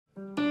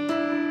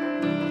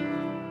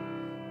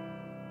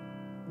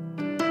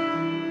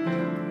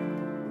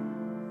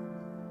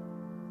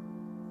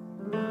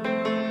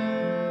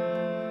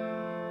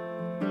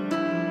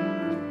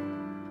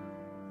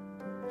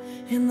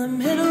the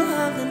middle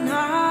of the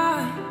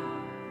night,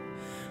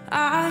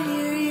 I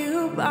hear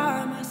you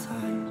by my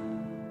side.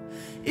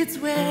 It's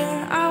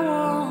where I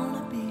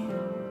wanna be,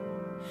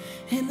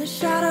 in the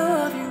shadow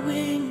of your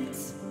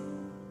wings.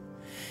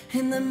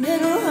 In the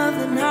middle of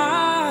the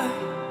night,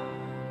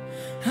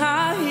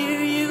 I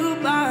hear you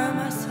by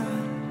my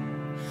side.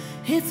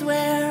 It's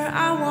where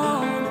I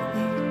wanna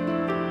be,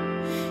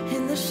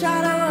 in the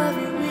shadow of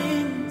your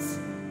wings.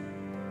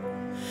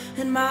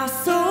 And my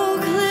soul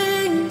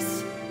clings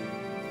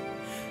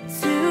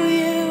to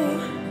you,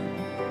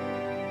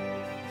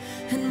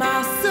 and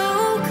my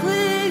soul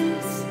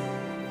clings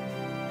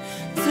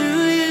to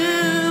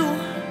you.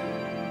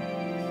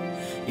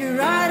 You're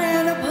right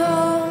and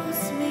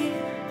upholds me,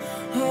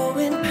 oh,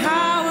 in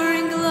power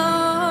and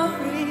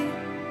glory.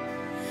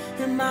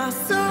 And my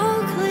soul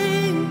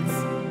clings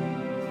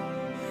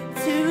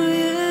to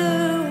you.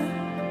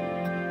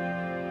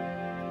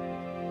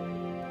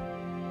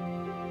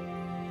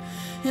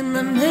 In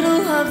the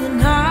middle of the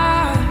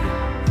night,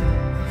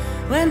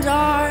 when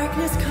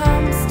darkness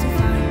comes to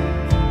fight,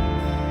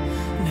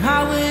 and I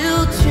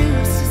will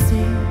choose to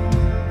sing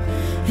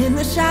in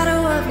the shadow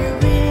of your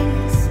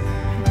wings.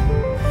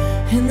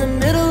 In the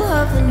middle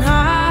of the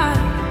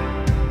night,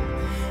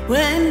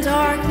 when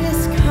darkness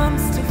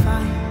comes to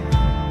fight,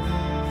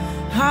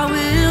 I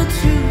will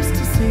choose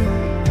to sing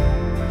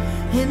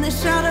in the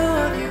shadow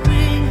of your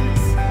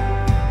wings.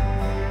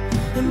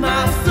 And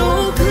my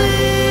soul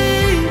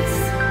clings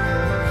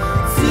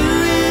to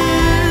you,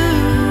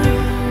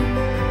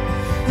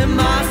 and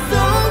my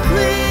soul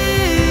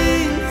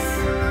clings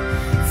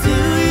to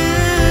you.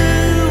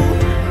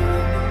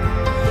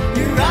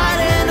 You're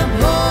right and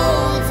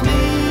upholds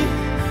me,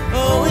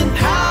 oh, in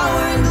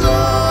power and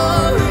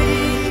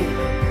glory.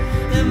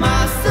 And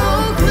my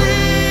soul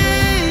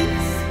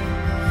clings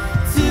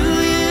to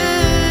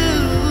you.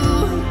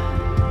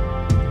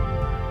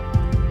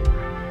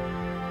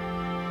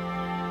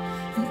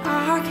 And I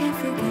can't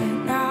forget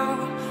now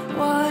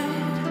what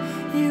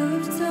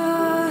you've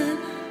done,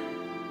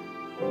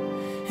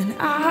 and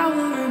I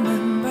will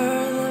remember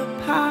the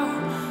power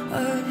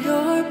of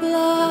your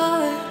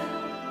blood.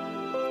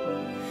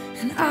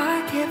 And I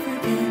can't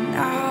forget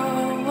now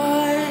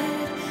what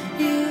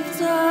you've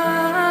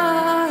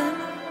done,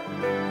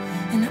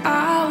 and I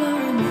will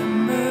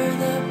remember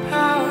the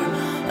power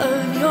of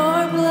your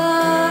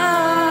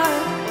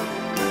blood.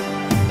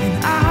 And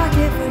I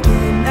can't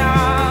forget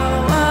now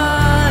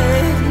what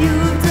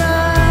you've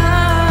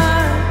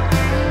done,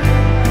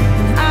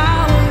 and I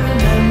will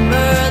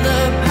remember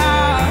the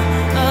power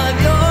of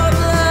your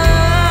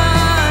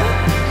blood.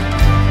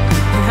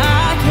 And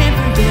I can't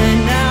forget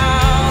now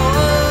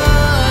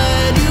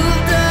what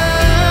you've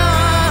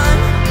done,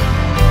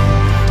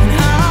 and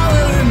I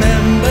will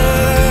remember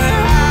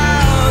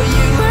how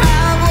you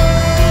have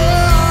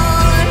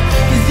won.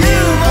 'Cause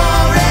you've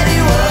already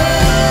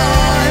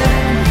won,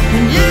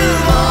 and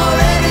you've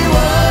already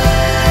won,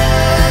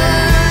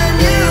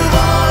 you've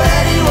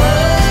already won.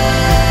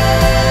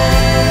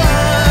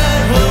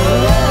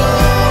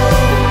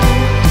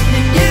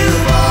 And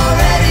you've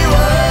already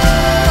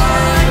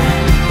won,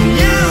 and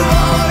you've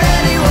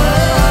already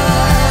won,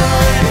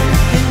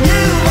 and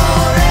you've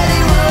already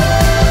won.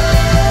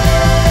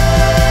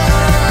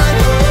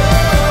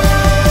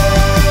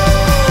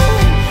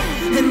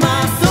 And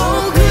my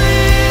soul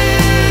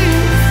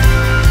clings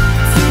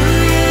to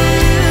you,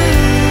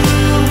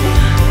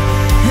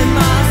 and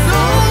my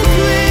soul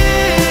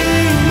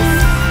clings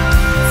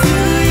to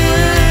you.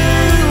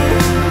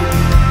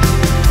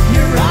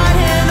 Your right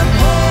hand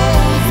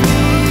upholds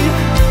me,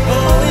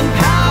 oh, in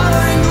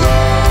power and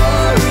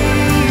glory.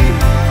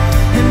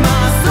 And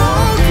my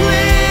soul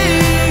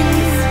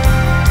clings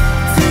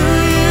to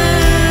you,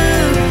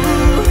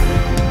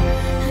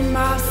 and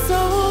my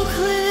soul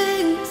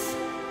clings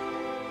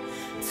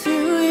to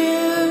you,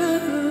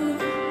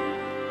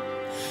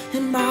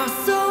 and my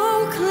soul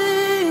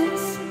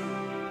clings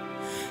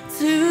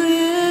to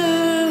you.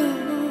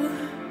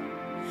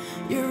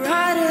 You're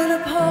right and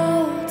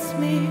upholds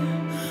me,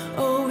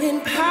 oh, in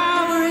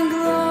power and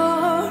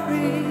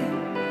glory.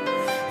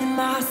 And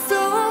my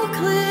soul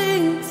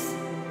clings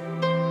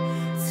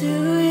to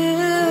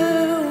you.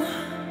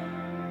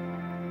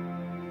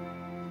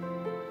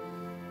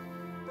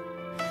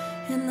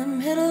 In the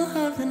middle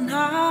of the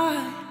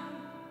night,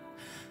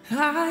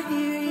 I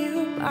hear you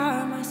by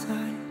my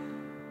side.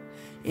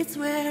 It's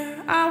where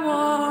I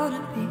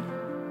wanna be,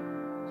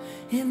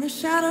 in the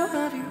shadow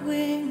of your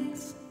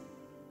wings.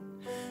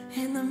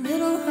 In the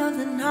middle of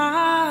the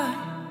night,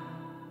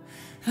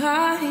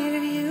 I hear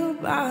you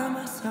by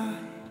my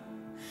side.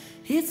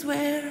 It's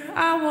where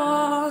I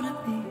wanna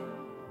be,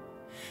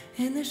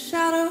 in the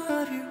shadow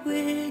of your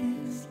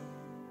wings.